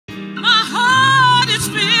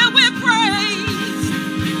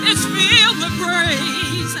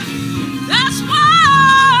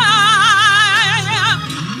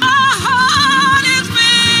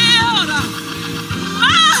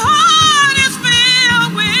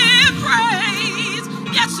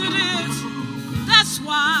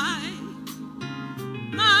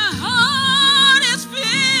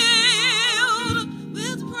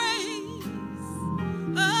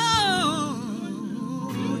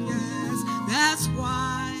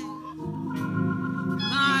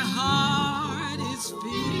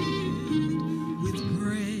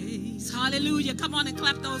Hallelujah. Come on and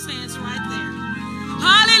clap those hands right there.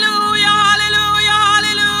 Hallelujah, hallelujah,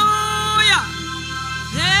 hallelujah.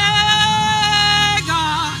 Hey,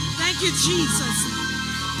 God. Thank you, Jesus.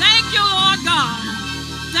 Thank you, Lord God.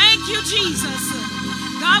 Thank you, Jesus.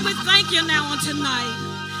 God, we thank you now on tonight.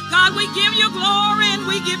 God, we give you glory and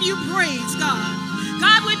we give you praise, God.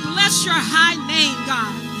 God, we bless your high name,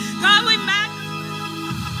 God. God, we magnify.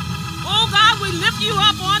 Oh, God, we lift you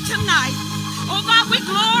up on tonight. Oh, God, we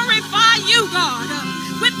glorify you, God.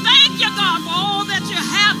 We thank you, God, for all that you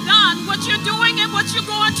have done, what you're doing and what you're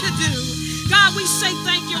going to do. God, we say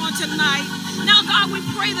thank you on tonight. Now, God, we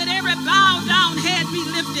pray that every bowed down head be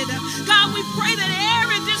lifted. God, we pray that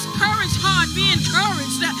every discouraged heart be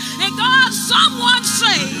encouraged. And God, someone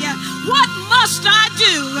say, what must I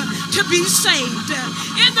do to be saved?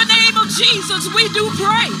 In the name of Jesus, we do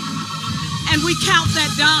pray. And we count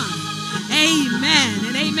that done. Amen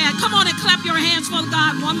and amen. Come on and clap your hands for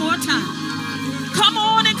God one more time. Come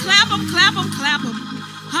on and clap them, clap them, clap them.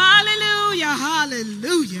 Hallelujah,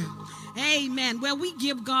 hallelujah. Amen. Well, we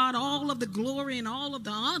give God all of the glory and all of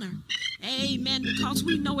the honor. Amen. Because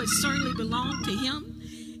we know it certainly belongs to him.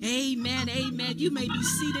 Amen, amen. You may be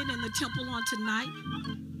seated in the temple on tonight.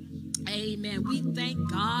 Amen. We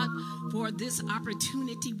thank God for this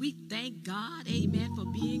opportunity. We thank God, amen, for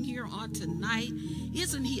being here on tonight.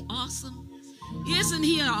 Isn't he awesome? Isn't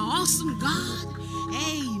he an awesome God?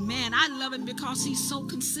 Amen. I love him because he's so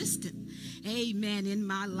consistent. Amen. In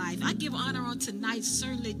my life, I give honor on tonight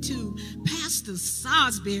certainly to Pastor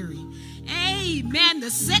Salisbury. Amen. The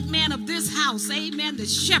set man of this house. Amen. The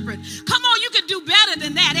shepherd. Come on, you can do better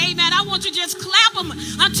than that. Amen. I want you to just clap them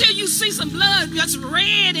until you see some blood just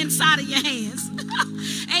red inside of your hands.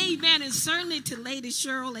 Amen. And certainly to Lady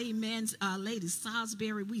Cheryl. Amen. Lady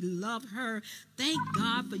Salisbury, we love her. Thank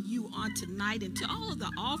God for you on tonight. And to all of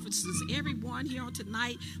the officers, everyone here on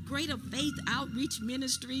tonight, Greater Faith Outreach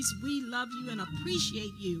Ministries, we love you and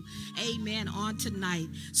appreciate you. Amen. On tonight.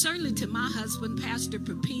 Certainly to my husband, Pastor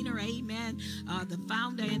Perpener. Amen. The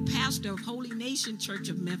founder and pastor of Holy Nation Church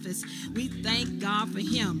of Memphis. We thank God for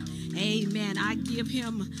him. Amen. I give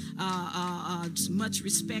him much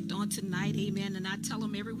respect on tonight. Amen. And I tell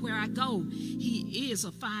him everywhere I go, he is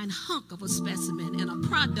a fine hunk of a specimen and a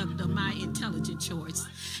product of my intelligent choice.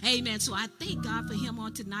 Amen. So I thank God for him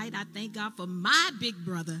on tonight. I thank God for my big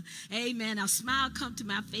brother. Amen. A smile comes to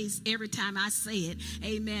my face every time I say it.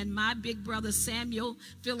 Amen. My big brother Samuel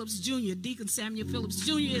Phillips Jr., Deacon Samuel Phillips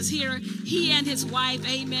Jr. is here. He and his wife,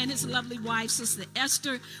 amen, his lovely wife, Sister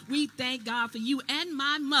Esther. We thank God for you. And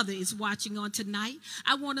my mother is watching on tonight.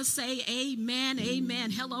 I want to say amen,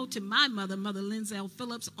 amen. Hello to my mother, Mother Lindsay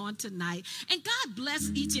Phillips, on tonight. And God bless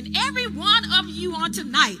each and every one of you on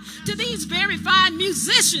tonight. To these very fine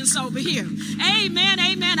musicians over here. Amen,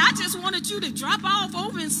 amen. I just wanted you to drop off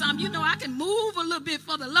over in some. You know, I can move a little bit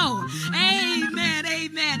for the Lord. Amen,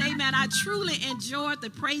 amen, amen. I truly enjoyed the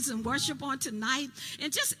praise and worship on tonight.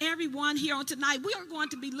 And just everyone here on tonight, we are going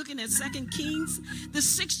to be looking at 2 Kings, the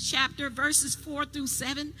 6th chapter, verses 4 through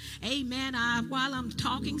 7. Amen. While I'm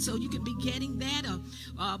talking, so you can be getting that.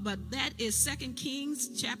 But that is 2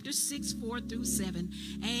 Kings, chapter 6, 4 through 7.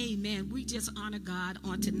 Amen. We just honor God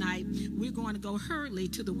on tonight. We're going to go hurriedly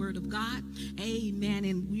to the word of God. Amen.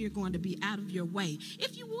 And we're going to be out of your way.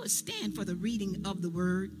 If you would stand for the reading of the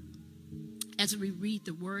word as we read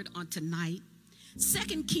the word on tonight.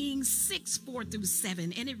 2 Kings 6, 4 through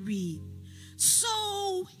 7. And it reads,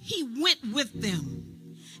 so he went with them,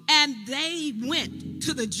 and they went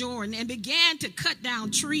to the Jordan and began to cut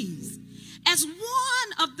down trees. As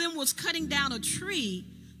one of them was cutting down a tree,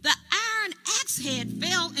 the iron axe head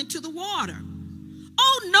fell into the water.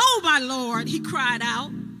 Oh no, my Lord, he cried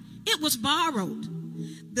out. It was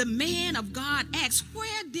borrowed. The man of God asked,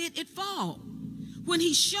 where did it fall? When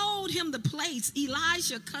he showed him the place,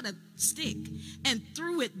 Elijah cut a stick and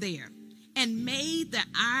threw it there and made the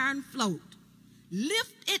iron float.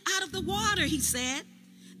 Lift it out of the water, he said.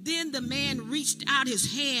 Then the man reached out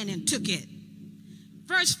his hand and took it.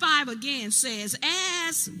 Verse 5 again says,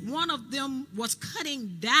 as one of them was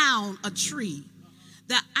cutting down a tree,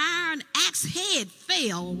 the iron axe head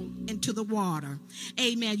fell into the water.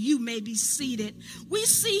 Amen. You may be seated. We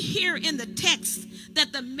see here in the text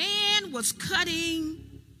that the man was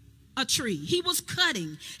cutting a tree. He was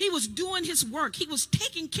cutting. He was doing his work. He was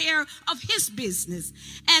taking care of his business.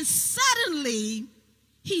 And suddenly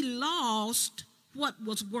he lost what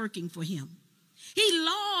was working for him. He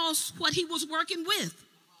lost what he was working with.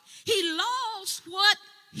 He lost what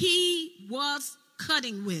he was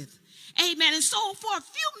cutting with. Amen. And so for a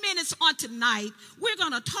few minutes on tonight, we're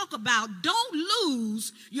going to talk about don't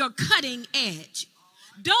lose your cutting edge.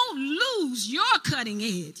 Don't lose your cutting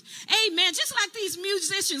edge. Amen. Just like these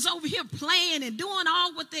musicians over here playing and doing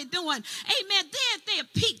all what they're doing. Amen. They're at their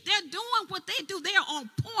peak. They're doing what they do. They're on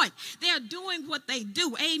point. They're doing what they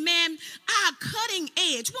do. Amen. Our cutting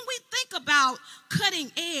edge. When we think about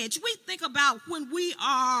cutting edge, we think about when we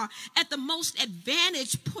are at the most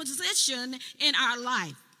advantaged position in our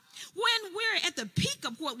life. When we're at the peak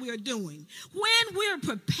of what we're doing, when we're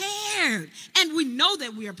prepared and we know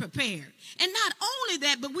that we are prepared. And not only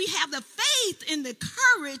that, but we have the faith and the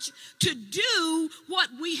courage to do what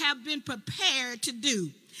we have been prepared to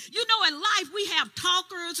do. You know, in life, we have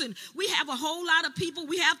talkers and we have a whole lot of people.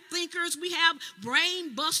 We have thinkers. We have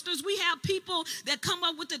brain busters. We have people that come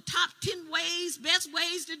up with the top 10 ways, best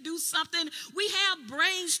ways to do something. We have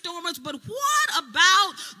brainstormers. But what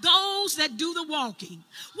about those that do the walking?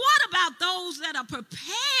 What about those that are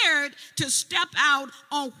prepared to step out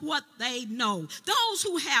on what they know? Those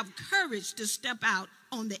who have courage to step out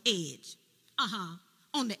on the edge.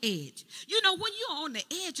 On the edge. You know, when you're on the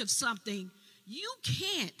edge of something, you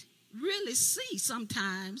can't really see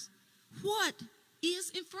sometimes what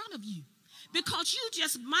is in front of you because you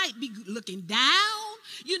just might be looking down.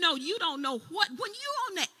 You know, you don't know what. When you're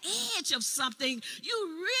on the edge of something, you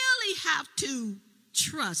really have to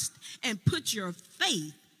trust and put your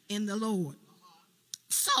faith in the Lord.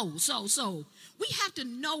 So we have to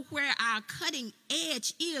know where our cutting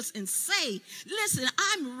edge is and say, listen,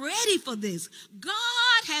 I'm ready for this. God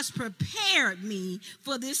has prepared me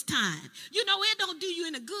for this time. You know, it don't do you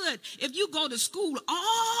any good if you go to school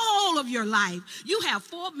all of your life. You have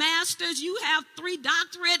 4 masters, you have 3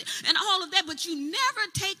 doctorates and all of that, but you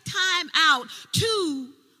never take time out to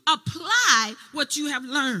apply what you have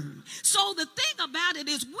learned. So the thing about it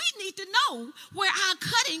is we need to know where our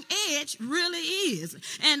cutting edge really is.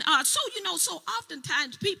 And so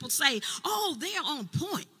oftentimes people say, oh, they're on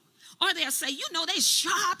point. Or they'll say, you know, they're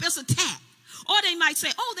sharp as a tack. Or they might say,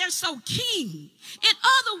 oh, they're so keen. In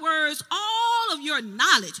other words, all of your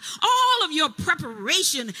knowledge, all of your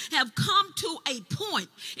preparation have come to a point.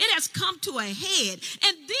 It has come to a head.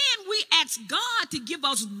 And then we ask God to give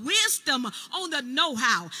us wisdom on the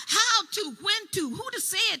know-how, how to, when to, who to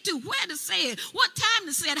say it to, where to say it, what time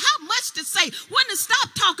to say it, how much to say, when to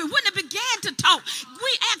stop talking, when to begin to talk.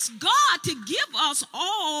 We ask God to give us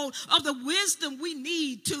all of the wisdom we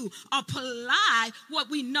need to apply what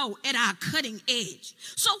we know at our cutting edge.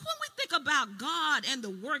 So when we think about God and the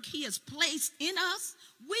work he has placed in us,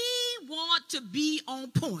 we want to be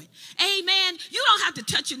on point. Amen. You don't have to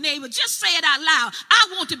touch your neighbor. Just say it out loud.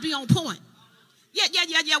 I want to be on point. Yeah.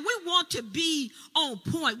 We want to be on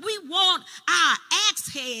point. We want our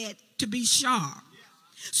axe head to be sharp.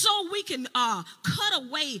 So we can cut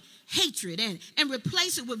away hatred and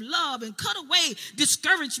replace it with love, and cut away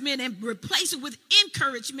discouragement and replace it with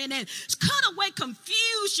encouragement, and cut away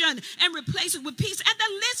confusion and replace it with peace. And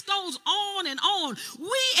the list goes on and on.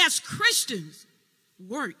 We as Christians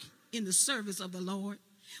work in the service of the Lord.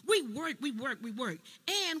 We work.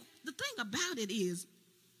 And the thing about it is,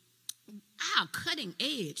 our cutting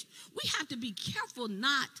edge, we have to be careful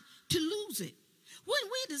not to lose it. When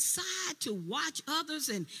we decide to watch others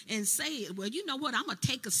and say, well, you know what, I'm going to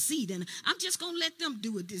take a seat and I'm just going to let them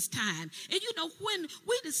do it this time. And, you know, when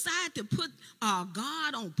we decide to put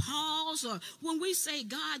God on pause, or when we say,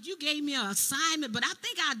 God, you gave me an assignment, but I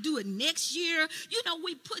think I'll do it next year. You know,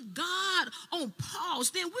 we put God on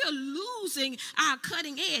pause, then we're losing our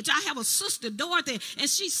cutting edge. I have a sister, Dorothy, and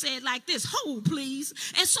she said like this, hold, please.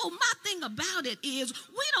 And so my thing about it is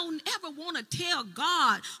we don't ever want to tell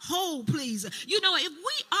God, hold, please. You know, if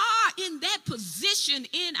we are in that position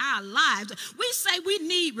in our lives, we say we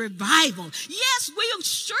need revival. Yes, we'll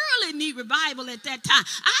surely need revival at that time.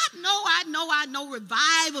 I know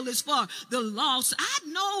revival is for the lost. I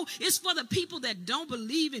know it's for the people that don't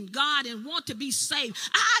believe in God and want to be saved.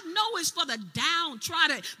 I know it's for the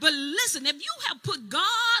downtrodden. But listen, if you have put God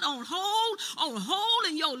on hold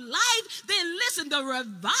in your life, then listen, the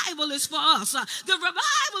revival is for us. The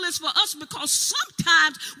revival is for us because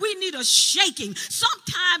sometimes we need a shaking.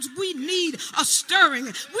 Sometimes we need a stirring.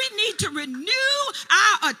 We need to renew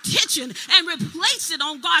our attention and replace it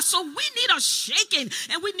on God. So we need a shaking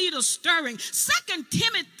and we need a stirring. 2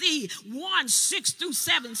 Timothy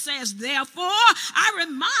 1:6-7 says, therefore, I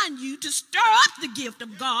remind you to stir up the gift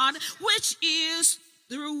of God, which is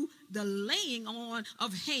through the laying on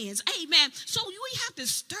of hands. Amen. So we have to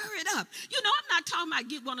stir it up. You know, I'm not talking about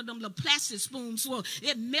get one of them little plastic spoons so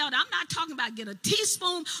it melt. I'm not talking about get a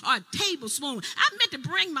teaspoon or a tablespoon. I meant to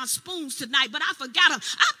bring my spoons tonight, but I forgot them.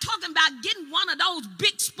 I'm talking about getting one of those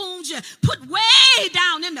big spoons you put way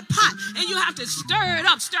down in the pot, and you have to stir it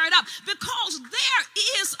up, because there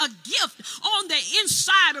is a gift on the inside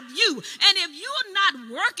And if you're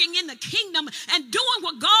not working in the kingdom and doing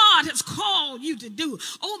what God has called you to do,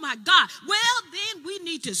 oh my God, well, then we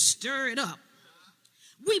need to stir it up.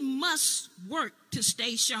 We must work to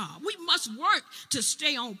stay sharp. We must work to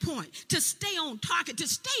stay on point, to stay on target, to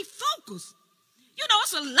stay focused. You know,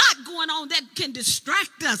 it's a lot going on that can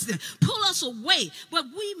distract us and pull us away, but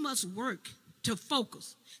we must work to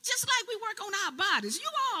focus. Just like we work on our bodies. You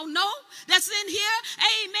all know that's in here.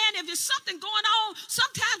 Amen. If there's something going on,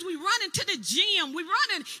 sometimes we run into the gym. We run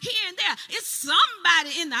in here and there. It's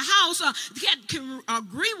somebody in the house that can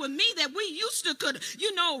agree with me that we used to could,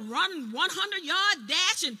 run 100-yard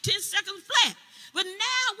dash in 10 seconds flat. But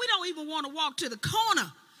now we don't even want to walk to the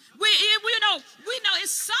corner. We know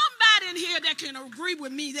it's somebody in here that can agree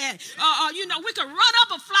with me that, we can run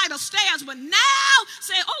up a flight of stairs, but now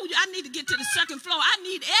say, oh, I need to get to the second floor. I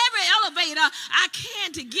need every elevator I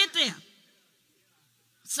can to get there.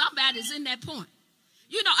 Somebody's in that point.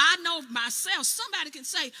 I know myself, somebody can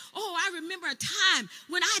say, oh, I remember a time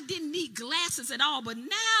when I didn't need glasses at all, but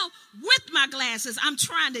now with my glasses, I'm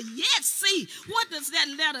trying to yet see what does that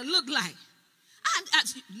letter look like.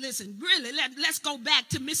 Listen, really, let's go back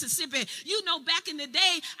to Mississippi. Back in the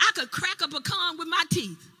day, I could crack a pecan with my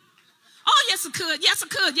teeth. Oh, yes, I could. Yes, I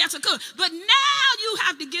could. Yes, I could. But now you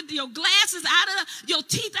have to get your glasses your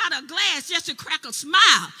teeth out of glass just to crack a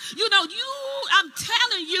smile. I'm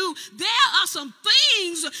telling you, there are some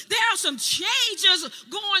things, there are some changes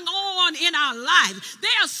going on in our life.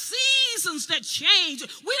 There are seasons that change.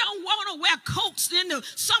 We don't want to wear coats in the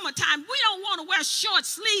summertime. We don't want to wear short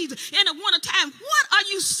sleeves in the wintertime. What are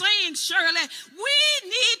you saying, Shirley? We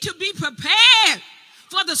need to be prepared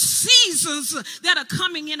for the seasons that are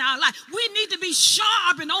coming in our life. We need to be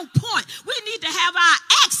sharp and on point. We need to have our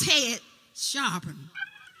axe head sharpened.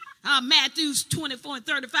 Matthew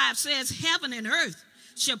 24:35 says, heaven and earth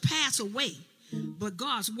shall pass away, but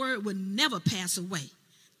God's word will never pass away.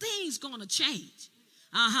 Things gonna change.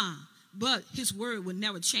 But his word will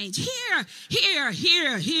never change. Here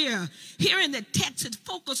in the text, it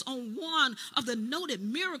focused on one of the noted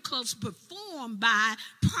miracles performed by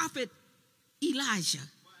prophet Elijah.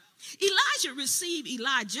 Elijah received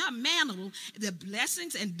Elijah's mantle, the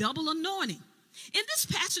blessings and double anointing. In this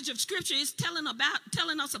passage of scripture, it's telling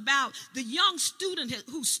us about the young student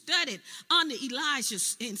who studied under Elijah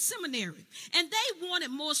in seminary. And they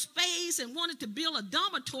wanted more space and wanted to build a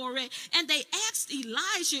dormitory. And they asked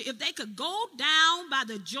Elijah if they could go down by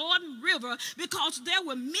the Jordan River because there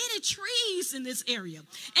were many trees in this area.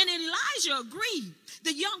 And Elijah agreed.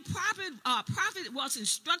 The young prophet was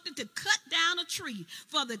instructed to cut down a tree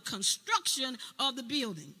for the construction of the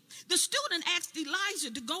building. The student asked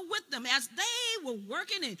Elijah to go with them. As they were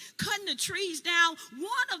working and cutting the trees down,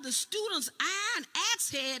 one of the student's iron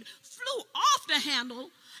axe head flew off the handle,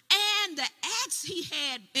 and the axe he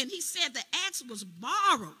said the axe was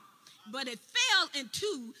borrowed, but it fell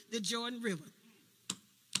into the Jordan River.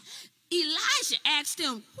 Elijah asked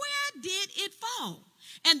him, where did it fall?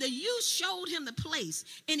 And the youth showed him the place,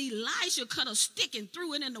 and Elijah cut a stick and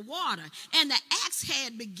threw it in the water, and the axe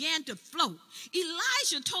head began to float.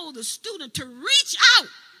 Elijah told the student to reach out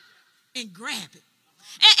and grab it.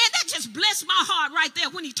 And that just blessed my heart right there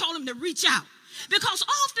when he told him to reach out. Because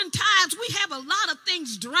oftentimes we have a lot of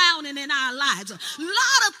things drowning in our lives, a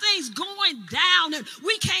lot of things going down and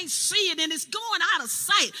we can't see it and it's going out of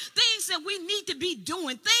sight. Things that we need to be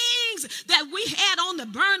doing, things that we had on the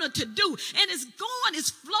burner to do, and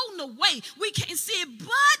it's floating away. We can't see it,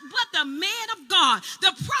 but the man of God,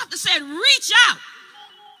 the prophet said, reach out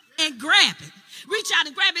and grab it. Reach out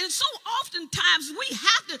and grab it. And so oftentimes we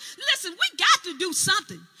have to, listen, we got to do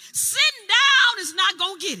something. Sitting down is not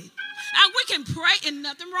going to get it. And we can pray, and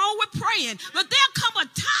nothing wrong with praying. But there'll come a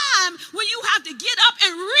time when you have to get up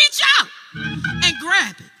and reach out and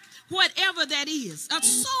grab it. Whatever that is.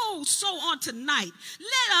 So on tonight,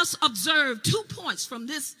 let us observe 2 points from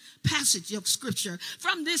this passage of scripture,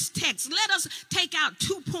 from this text. Let us take out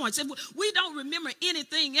 2 points. If we don't remember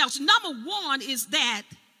anything else, number one is that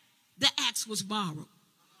the axe was borrowed.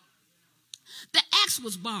 The axe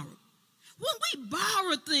was borrowed. When we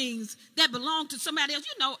borrow things that belong to somebody else,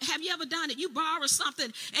 have you ever done it? You borrow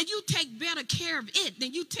something and you take better care of it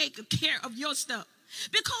than you take care of your stuff.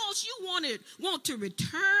 Because you want to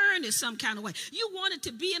return it some kind of way. You want it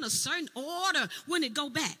to be in a certain order when it go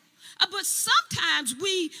back. But sometimes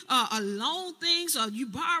we loan things, or you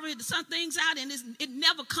borrow some things out, and it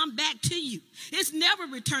never come back to you. It's never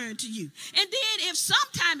returned to you. And then if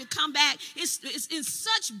sometime it come back, it's in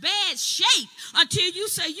such bad shape until you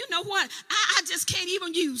say, you know what, I just can't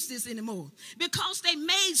even use this anymore, because they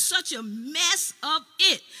made such a mess of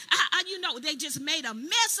it. They just made a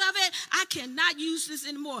mess of it. I cannot use this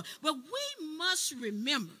anymore. But we must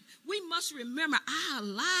remember our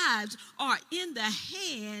lives are in the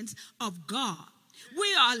hands of God.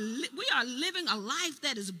 We are living a life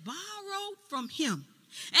that is borrowed from him.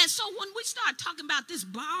 And so when we start talking about this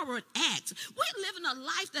borrowed act, we're living a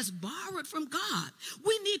life that's borrowed from God.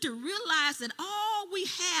 We need to realize that all we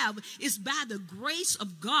have is by the grace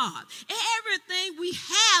of God. Everything we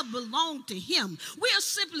have belongs to him. We are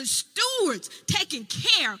simply stewards taking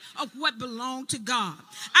care of what belongs to God.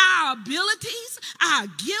 Our abilities, our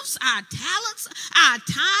gifts, our talents, our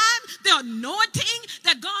time, the anointing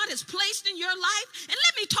that God has placed in your life. And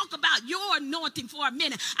let me talk about your anointing for a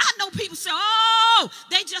minute. I know people say, oh,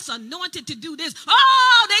 they just anointed to do this.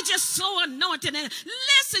 Oh, they just so anointed. And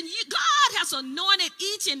listen, God has anointed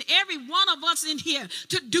each and every one of us in here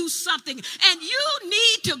to do something. And you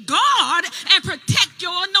need to guard and protect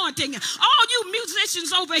your anointing. All you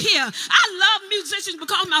musicians over here, I love musicians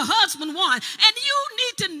because my husband won. And you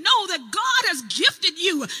need to know that God has gifted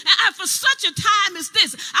you for such a time as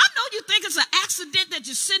this. I know you think it's an accident that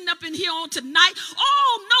you're sitting up in here on tonight.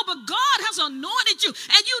 Oh, no, but God has anointed you.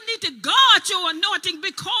 And you need to guard your anointing,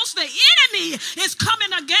 because the enemy is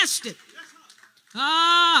coming against it.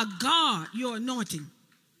 God, your anointing.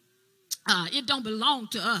 It don't belong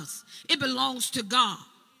to us. It belongs to God.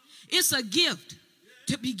 It's a gift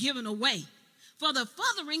to be given away for the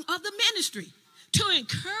furthering of the ministry, to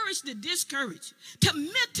encourage the discouraged, to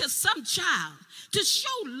mentor some child, to show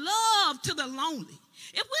love to the lonely.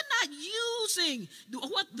 If we're not using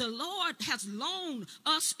what the Lord has loaned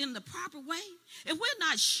us in the proper way, if we're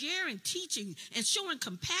not sharing, teaching, and showing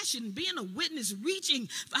compassion, being a witness, reaching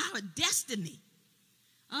for our destiny,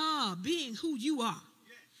 being who you are,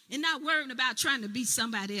 and not worrying about trying to be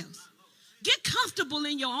somebody else. Get comfortable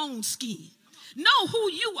in your own skin. Know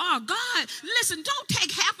who you are. God, listen, don't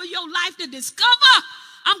take half of your life to discover,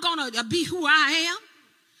 I'm going to be who I am,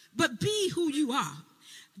 but be who you are.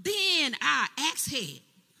 Then our axe head,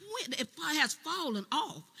 when it has fallen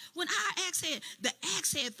off, when our the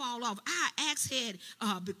axe head fall off, our axe head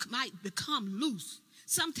might become loose.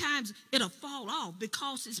 Sometimes it'll fall off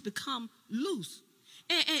because it's become loose.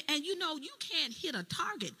 And you can't hit a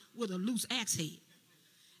target with a loose axe head.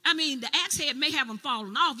 I mean, the axe head may haven't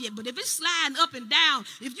fallen off yet, but if it's sliding up and down,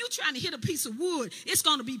 if you're trying to hit a piece of wood, it's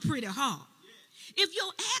going to be pretty hard. If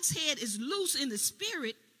your axe head is loose in the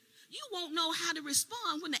spirit, you won't know how to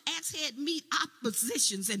respond when the axe head meet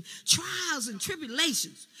oppositions and trials and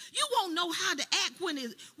tribulations. You won't know how to act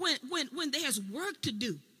when there's work to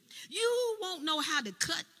do. You won't know how to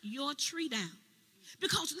cut your tree down.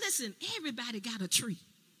 Because listen, everybody got a tree.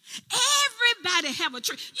 Everybody have a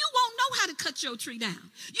tree. You won't know how to cut your tree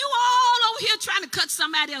down. You all over here trying to cut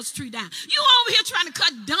somebody else's tree down. You over here trying to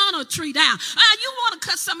cut Donna's tree down. You want to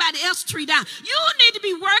cut somebody else's tree down. You need to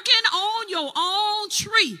be working on your own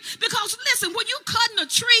tree. Because listen, when you cutting a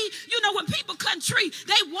tree, when people cutting tree,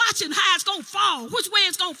 they watching how it's going to fall, which way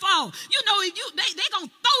it's going to fall. They going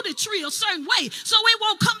to throw the tree a certain way so it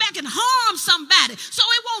won't come back and harm somebody, so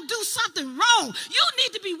it won't do something wrong. You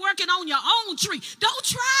need to be working on your own tree. Don't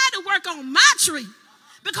try to work on my tree,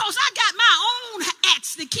 because I got my own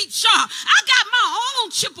axe to keep sharp. I got my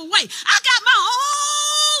own chip away. I got my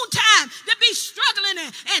own time to be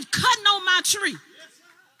struggling and cutting on my tree.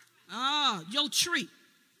 Your tree.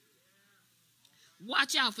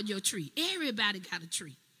 Watch out for your tree. Everybody got a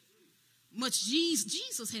tree.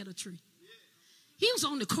 Jesus had a tree. He was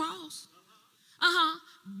on the cross.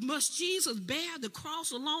 Must Jesus bear the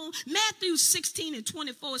cross alone? Matthew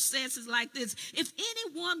 16:24 says it like this: if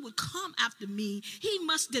anyone would come after me, he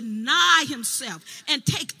must deny himself and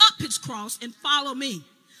take up his cross and follow me.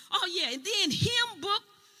 Oh yeah, and then hymn book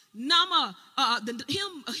number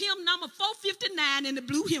hymn number 459 in the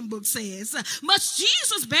blue hymn book says, must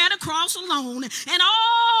Jesus bear the cross alone and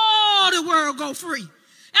all the world go free?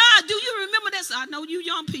 Do you remember this? I know you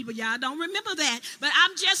young people, y'all don't remember that. But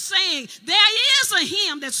I'm just saying, there is a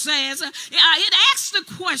hymn that says, it asks the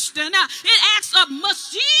question, it asks,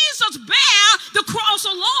 must Jesus bear the cross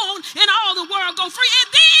alone and all the world go free?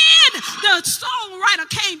 And then the songwriter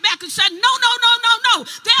came back and said, no.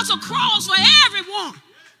 There's a cross for everyone.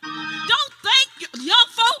 Don't think, young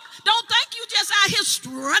folk, don't think you just out here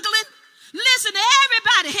struggling. Listen,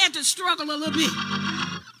 everybody had to struggle a little bit.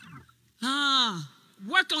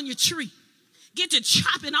 Work on your tree. Get to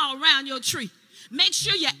chopping all around your tree. Make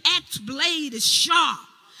sure your axe blade is sharp.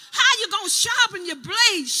 How you going to sharpen your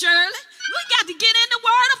blade, Shirley? We got to get in the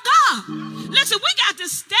word of God. Listen, we got to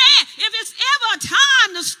stand. If it's ever a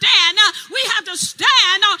time to stand, we have to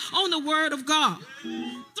stand on the word of God.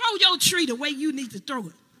 Throw your tree the way you need to throw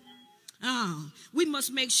it. We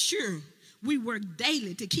must make sure we work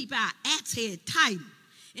daily to keep our axe head tightened.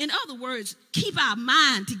 In other words, keep our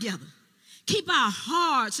mind together. Keep our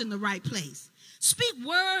hearts in the right place. Speak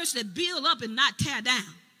words that build up and not tear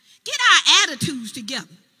down. Get our attitudes together.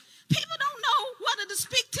 People don't know whether to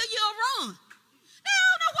speak to you or run. They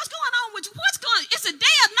don't know what's going on with you. It's a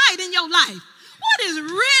day or night in your life. What is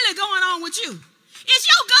really going on with you? Is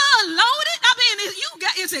your gun loaded? I mean,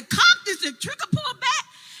 is it cocked? Is the trigger pulled back?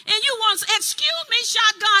 And you want to, excuse me,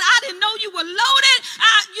 shotgun, I didn't know you were loaded.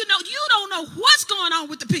 You don't know what's going on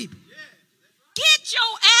with the people. Get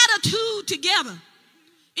your attitude together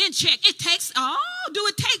in check. Do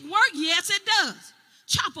it take work? Yes, it does.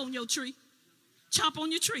 Chop on your tree. Chop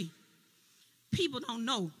on your tree. People don't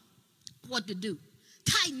know what to do.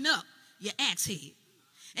 Tighten up your axe head.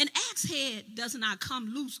 An axe head does not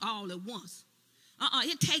come loose all at once.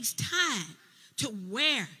 It takes time to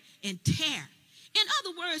wear and tear. In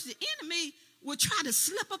other words, the enemy will try to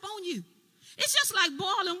slip up on you. It's just like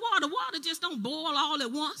boiling water. Water just don't boil all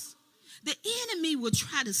at once. The enemy will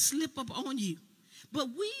try to slip up on you. But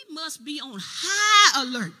we must be on high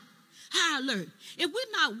alert. High alert. If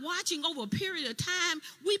we're not watching over a period of time,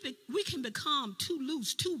 we can become too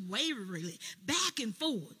loose, too waveringly, back and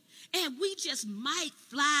forward. And we just might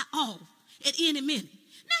fly off at any minute.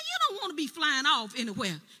 Now, you don't want to be flying off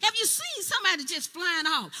anywhere. Have you seen somebody just flying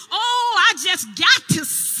off? Oh, I just got to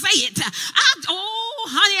say it.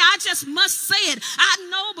 Honey, I just must say it. I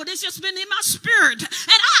know, but it's just been in my spirit. And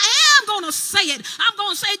I am going to say it. I'm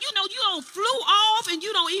going to say it. You don't flew off and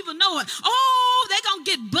you don't even know it. Oh, they're going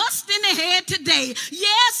to get bust in the head today.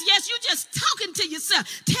 Yes, you just talking to yourself,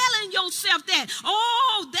 telling yourself that.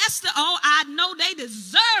 I know they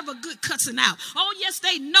deserve a good cussing out. Oh, yes,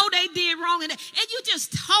 they know they did wrong. And you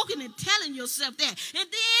just talking and telling yourself that. And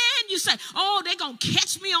then you say, oh, they're going to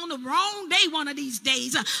catch me on the wrong day one of these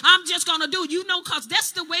days. I'm just going to do it, because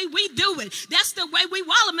that's the way we do it. That's the way we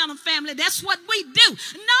Watermelon family. That's what we do.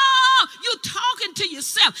 No, you're talking to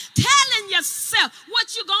yourself, telling yourself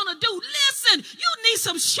what you're going to do. Listen, you need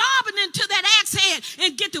some sharpening to that axe head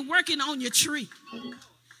and get to working on your tree.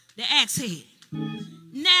 The axe head.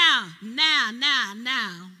 Now,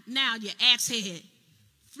 your axe head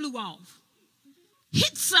flew off.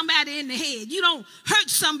 Hit somebody in the head. You don't hurt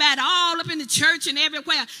somebody all up in the church and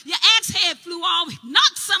everywhere. Your axe head flew off,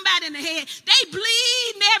 knocked somebody in the head. They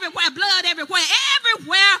bleeding everywhere, blood everywhere.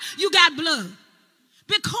 Everywhere you got blood.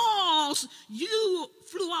 Because you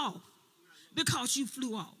flew off. Because you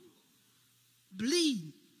flew off.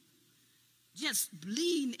 Bleeding. Just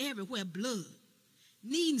bleeding everywhere, blood.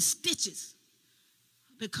 Needing stitches.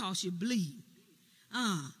 Because you bleed.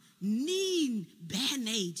 Needing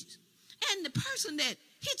bandages. And the person that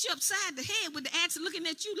hit you upside the head with the axe looking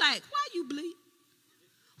at you like, why you bleed?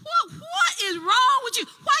 What is wrong with you?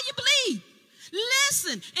 Why you bleed?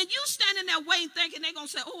 Listen, and you standing there waiting thinking they're going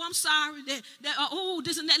to say, oh, I'm sorry, this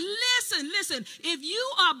and that. Listen, if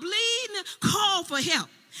you are bleeding, call for help.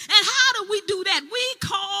 And how do we do that? We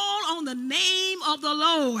call on the name of the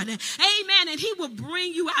Lord. Amen. And he will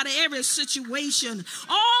bring you out of every situation.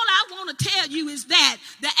 All I want to tell you is that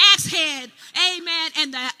the axe head, amen,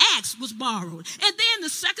 and the axe was borrowed. And then the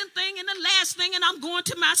second thing and the last thing, and I'm going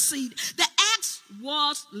to my seat, the axe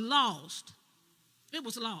was lost. It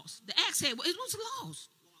was lost. The axe head, it was lost.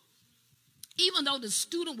 Even though the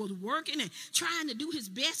student was working and trying to do his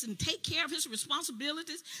best and take care of his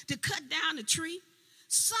responsibilities to cut down the tree,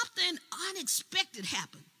 something unexpected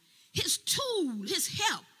happened. His tool, his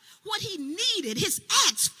help, what he needed, his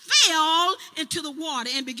axe fell into the water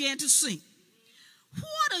and began to sink.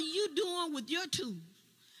 What are you doing with your tools?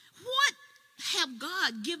 What have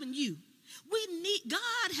God given you?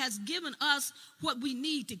 God has given us what we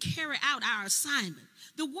need to carry out our assignment.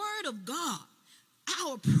 The word of God,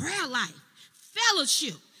 our prayer life,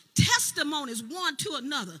 fellowship, testimonies one to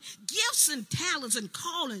another, gifts and talents and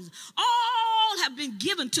callings, all have been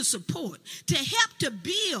given to support, to help to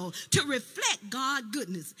build, to reflect God's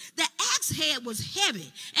goodness. The axe head was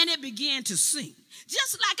heavy and it began to sink.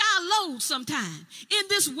 Just like our load sometimes in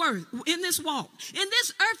this work, in this walk, in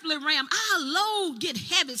this earthly realm, our load get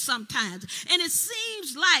heavy sometimes. And it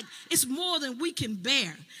seems like it's more than we can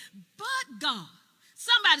bear. But God,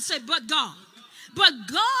 somebody say, but God. But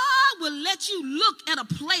God will let you look at a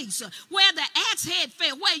place where the axe head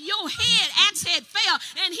fell, where your axe head fell,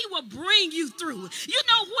 and he will bring you through. You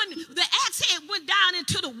know, when the axe head went down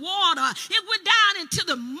into the water, it went down into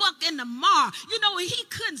the muck and the mar. You know, he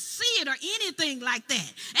couldn't see it or anything like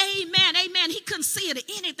that. Amen, amen. He couldn't see it or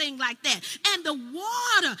anything like that. And the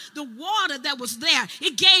water that was there,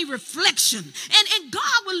 it gave reflection. And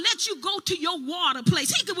God will let you go to your water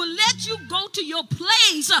place. He will let you go to your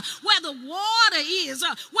place where the water is,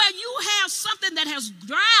 where you have something that has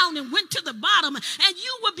drowned and went to the bottom, and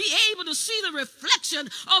you will be able to see the reflection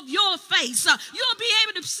of your face. You'll be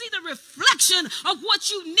able to see the reflection of what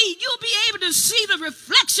you need. You'll be able to see the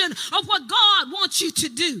reflection of what God wants you to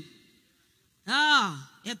do.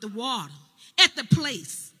 At the water, at the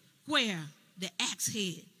place where the axe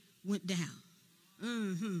head went down.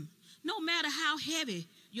 No matter how heavy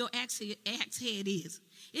your axe head is,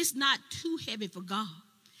 it's not too heavy for God.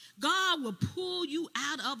 God will pull you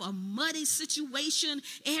out of a muddy situation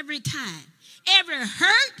every time. Every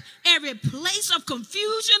hurt, every place of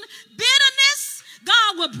confusion, bitterness,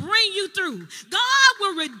 God will bring you through. God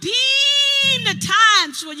will redeem the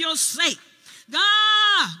times for your sake.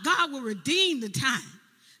 God will redeem the time.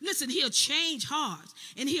 Listen, he'll change hearts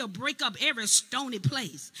and he'll break up every stony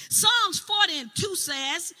place. Psalms 40:2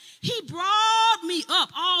 says, he brought me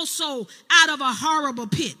up also out of a horrible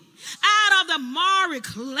pit, out of the miry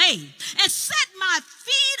clay, and set my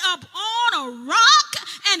feet up on a rock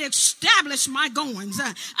and established my goings.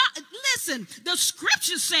 Listen, the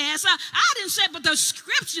scripture says, I didn't say it, but the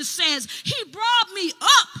scripture says, he brought me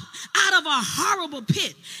up out of a horrible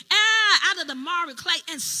pit, out of the miry clay,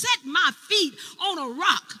 and set my feet on a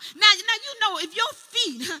rock. Now you know, if your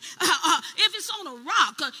feet, if it's on a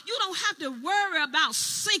rock, you don't have to worry about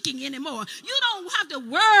sinking anymore. You don't have to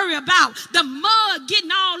worry about the mud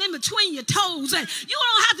getting all in between your toes, and you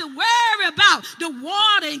don't have to worry about the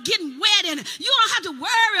water and getting wet, and you don't have to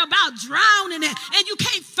worry about drowning, and you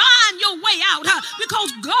can't find your way out,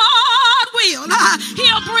 because God will.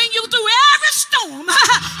 He'll bring you through every storm.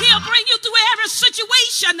 He'll bring you through every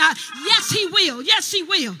situation. Yes, he will. Yes, he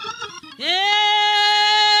will.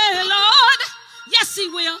 Yeah, Lord. Yes, he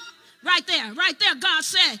will. Right there, God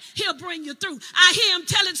said he'll bring you through. I hear him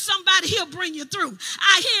telling somebody he'll bring you through.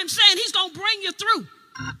 I hear him saying he's going to bring you through.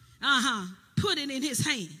 Put it in his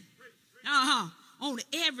hand. On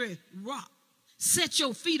every rock. Set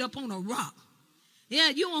your feet up on a rock. Yeah,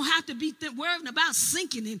 you don't have to be worrying about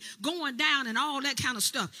sinking and going down and all that kind of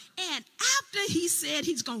stuff. And after he said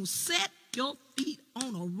he's going to set your feet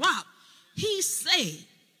on a rock, he said,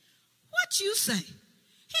 what you say?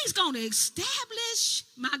 He's going to establish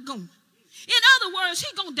my going. In other words,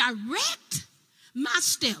 he's going to direct my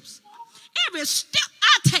steps. Every step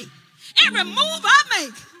I take, every move I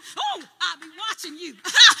make, I'll be watching you.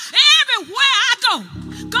 Everywhere I go,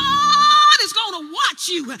 God is going to watch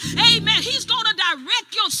you. Amen. He's going to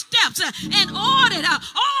direct your steps and order it.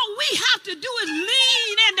 All we have to do is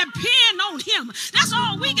lean and depend on him. That's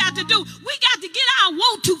all we got to do. We got to get our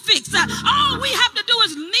want-to fix. All we have to do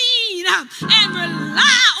is lean and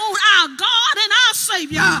rely on our God and our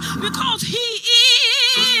Savior, because he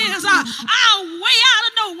is our way out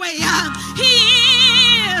of no way. He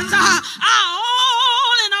is our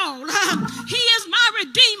all in all. He is my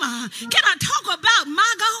Redeemer. Can I talk about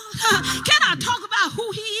my God? Can I talk about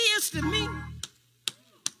who he is to me?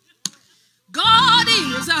 God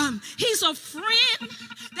is, he's a friend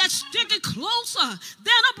that's sticking closer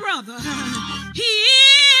than a brother. He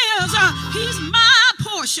is, he's my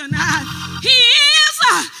portion.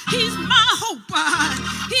 He's my hope.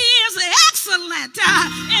 He is excellent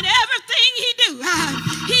in everything he do.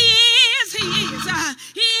 He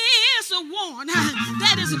is the one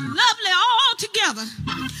that is lovely altogether.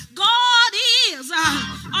 God is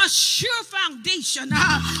a sure foundation.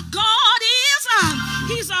 God is,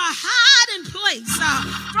 he's a hiding place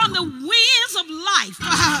from the winds of life.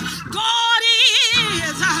 God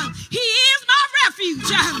is, he is my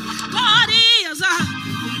refuge. God is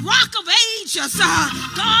rock of ages.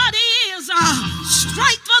 God is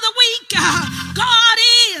strength for the weak. God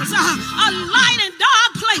is a light in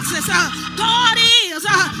dark places. God is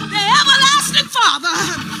the everlasting Father.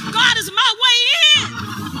 God is my way in.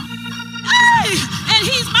 Hey, and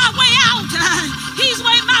he's my way out. He's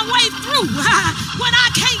my way through. When I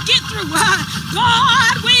can't get through,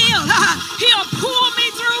 God will. He'll pull me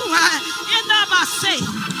through. In the Basay.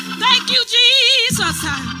 Thank you, Jesus.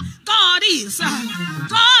 God is.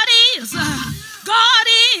 God is. God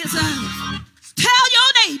is. Tell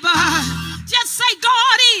your neighbor. Just say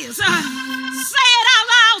God is. Say it out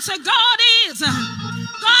loud. Say God is.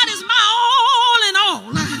 God is my all in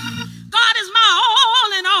all. God is my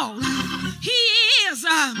all in all. He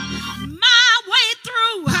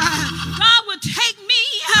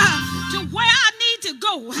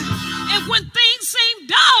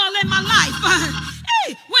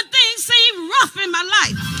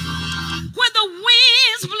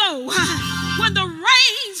know when the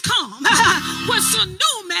rains come, when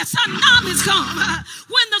tsunamis come,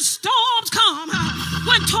 when the storms come,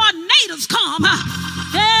 when tornadoes come,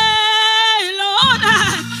 hey, Lord,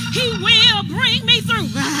 he will bring me through.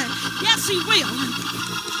 Yes, he will.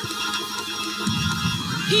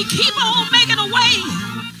 He keep on making a way.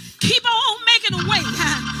 Keep on making a way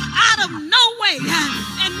out of no way.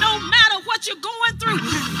 And no matter what you're going through,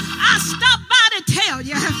 I stop by to tell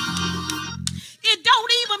you, it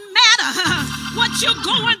don't even matter what you're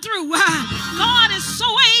going through. God is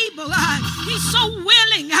so able. He's so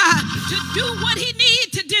willing to do what he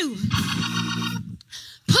needs to do.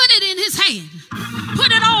 Put it in his hand.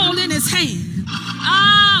 Put it all in his hand.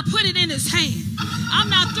 Put it in his hand. I'm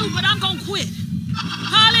not through, but I'm going to quit.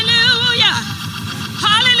 Hallelujah.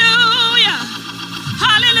 Hallelujah.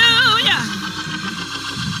 Hallelujah.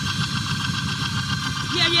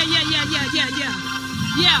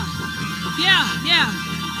 Yeah.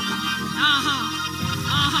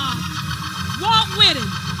 Walk with him.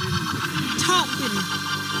 Talk with him.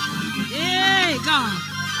 Hey, God.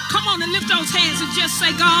 Come on and lift those hands and just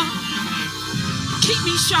say, God, keep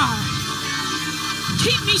me sharp.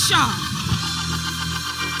 Keep me sharp.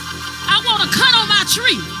 I want to cut on my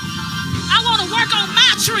tree. I want to work on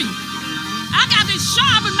my tree. I got to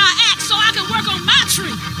sharpen my axe so I can work on my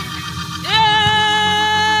tree.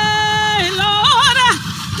 Hey, Lord.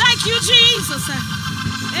 Thank you, Jesus.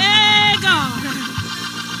 Hey, God.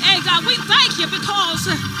 Hey, God, we thank you because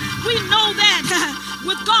we know that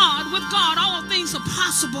with God, all things are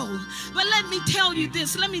possible. But let me tell you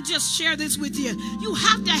this. Let me just share this with you. You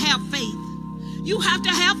have to have faith. You have to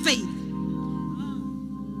have faith.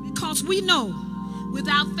 Because we know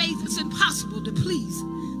without faith it's impossible to please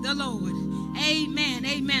the Lord. Amen.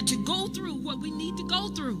 Amen. To go through what we need to go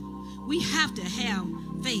through, we have to have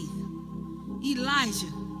faith.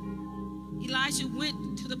 Elijah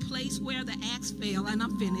went to the place where the axe fell, and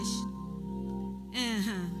I'm finished.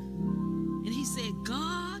 And he said,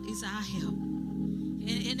 God is our help.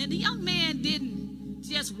 And the young man didn't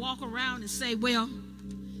just walk around and say, well,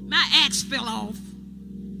 my axe fell off,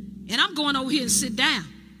 and I'm going over here and sit down.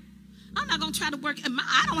 I'm not going to try to work.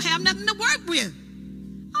 I don't have nothing to work with.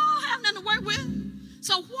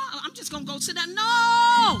 So what? I'm just going to go sit down.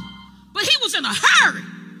 No. But he was in a hurry.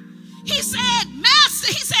 He said, Master,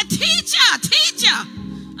 he said, teacher.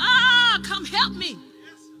 Come help me.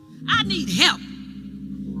 I need help.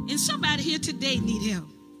 And somebody here today need help.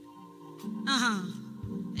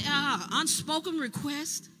 Unspoken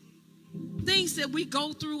requests. Things that we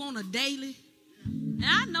go through on a daily.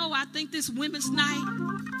 And I think this women's night,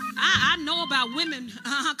 I know about women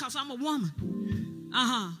because I'm a woman.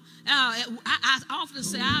 I often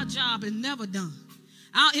say our job is never done.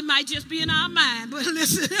 It might just be in our mind, but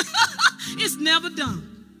listen, it's never done.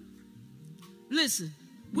 Listen,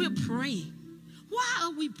 we're praying. Why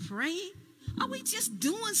are we praying? Are we just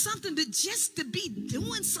doing something to be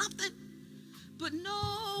doing something? But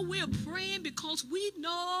no, we're praying because we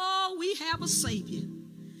know we have a Savior.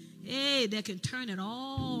 Hey, that can turn it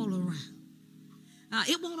all around.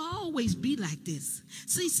 It won't always be like this.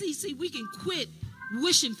 See, we can quit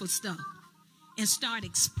wishing for stuff and start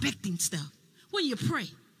expecting stuff. When you pray,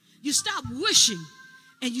 you stop wishing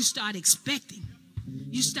and you start expecting.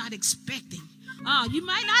 You start expecting. You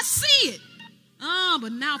might not see it.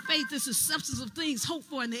 But now faith is the substance of things hoped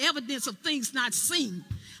for and the evidence of things not seen.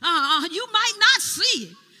 You might not see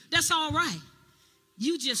it. That's all right.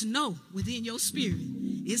 You just know within your spirit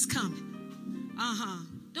it's coming.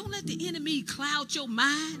 Don't let the enemy cloud your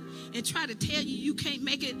mind and try to tell you can't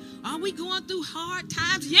make it. Are we going through hard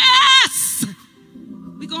times? Yes!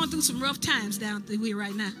 We're going through some rough times down through here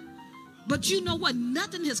right now. But you know what?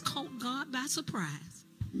 Nothing has caught God by surprise.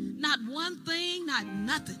 Not one thing, not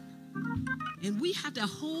nothing. And we have to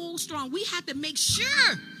hold strong. We have to make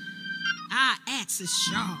sure our axe is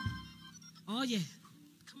sharp. Oh, yeah.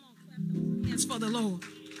 Come on, clap those hands for the Lord.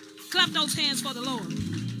 Clap those hands for the Lord.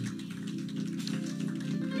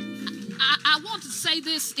 I want to say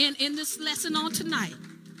this in this lesson on tonight.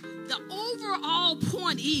 The overall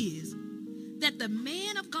point is that the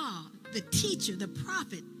man of God, the teacher, the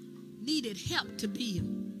prophet, needed help to build.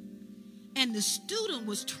 And the student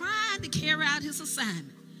was trying to carry out his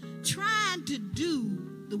assignment, trying to do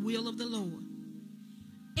the will of the Lord.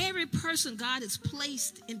 Every person God has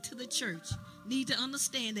placed into the church needs to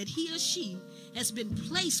understand that he or she has been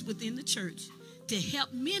placed within the church to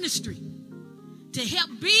help ministry, to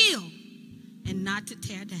help build, and not to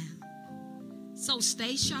tear down. So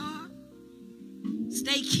stay sharp,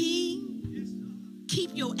 stay keen,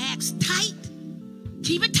 keep your axe tight,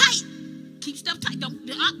 keep it tight, keep stuff tight. Don't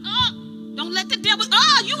let the devil,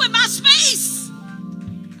 you in my space.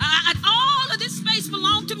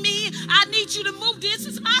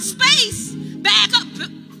 place. Bag up.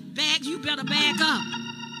 You better bag up.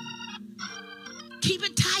 Keep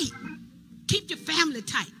it tight. Keep your family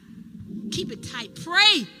tight. Keep it tight.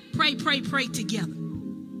 Pray. Pray together.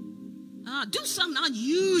 Do something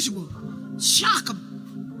unusual. Shock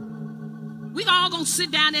them. We all going to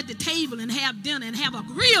sit down at the table and have dinner and have a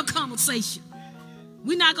real conversation.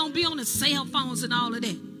 We're not going to be on the cell phones and all of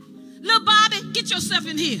that. Little Bobby, get yourself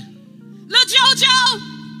in here. Little JoJo,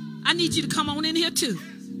 I need you to come on in here too.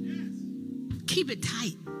 Keep it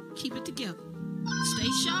tight. Keep it together. Stay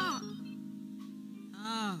sharp.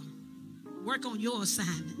 Work on your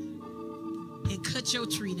assignment and cut your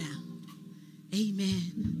tree down.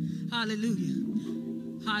 Amen.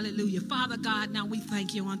 Hallelujah. Hallelujah. Father God, now we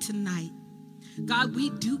thank you on tonight. God, we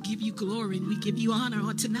do give you glory and we give you honor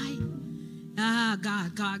on tonight.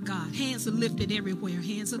 God. Hands are lifted everywhere.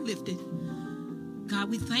 Hands are lifted. God,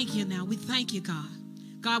 we thank you now. We thank you, God.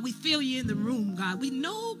 God, we feel you in the room, God. We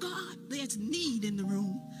know, God, there's need in the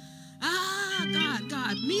room.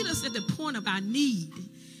 God, meet us at the point of our need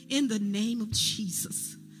in the name of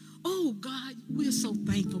Jesus. Oh, God, we're so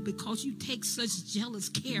thankful because you take such jealous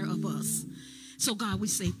care of us. So, God, we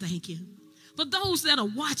say thank you. For those that are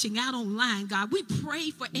watching out online, God, we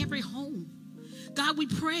pray for every home. God, we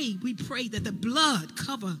pray that the blood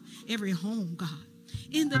cover every home, God.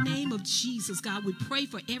 In the name of Jesus, God, we pray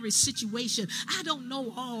for every situation. I don't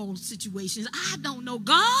know all situations. I don't know,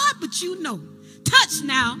 God, but you know. Touch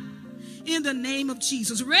now in the name of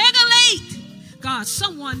Jesus. Regulate. God,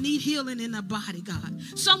 someone need healing in the body, God.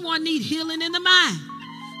 Someone need healing in the mind.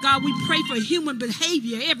 God, we pray for human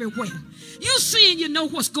behavior everywhere. You see and you know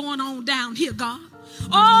what's going on down here, God.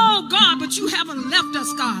 Oh, God, but you haven't left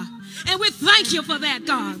us, God. And we thank you for that,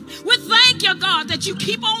 God. We thank you, God, that you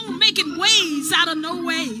keep on making ways out of no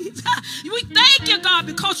ways. We thank you, God,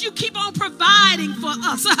 because you keep on providing for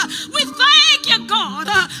us. We thank you, God,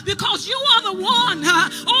 because you are the one,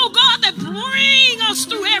 oh, God, that bring us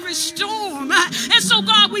through every storm. And so,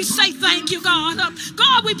 God, we say thank you, God.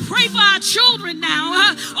 God, we pray for our children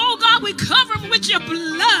now. Oh, God, we cover them with your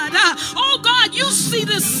blood. Oh, God, you see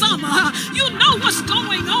this summer. You know what's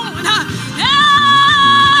going on.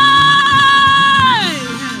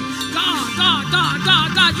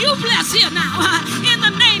 God, you bless here now in the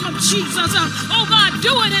name of Jesus. Oh, God,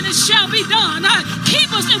 do it and it shall be done.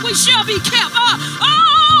 Keep us and we shall be kept.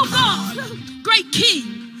 Oh, God, great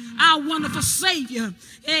King, our wonderful Savior.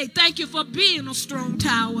 Hey, thank you for being a strong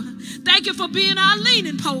tower. Thank you for being our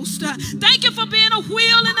leaning post. Thank you for being a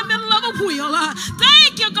wheel in the middle of a wheel.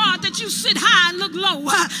 Thank you, God, that you sit high and look low.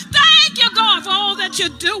 Thank you, God, for all that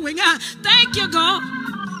you're doing. Thank you, God.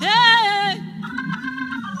 Hey.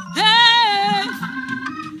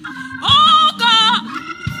 Oh, God.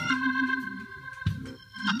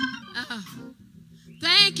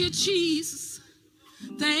 Thank you, Jesus.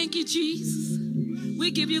 Thank you, Jesus.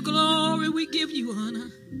 We give you glory. We give you honor.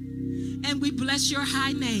 And we bless your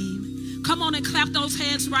high name. Come on and clap those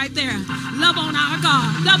hands right there. Love on our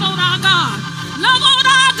God. Love on our God. Love on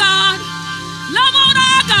our God. Love on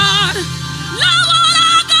our God.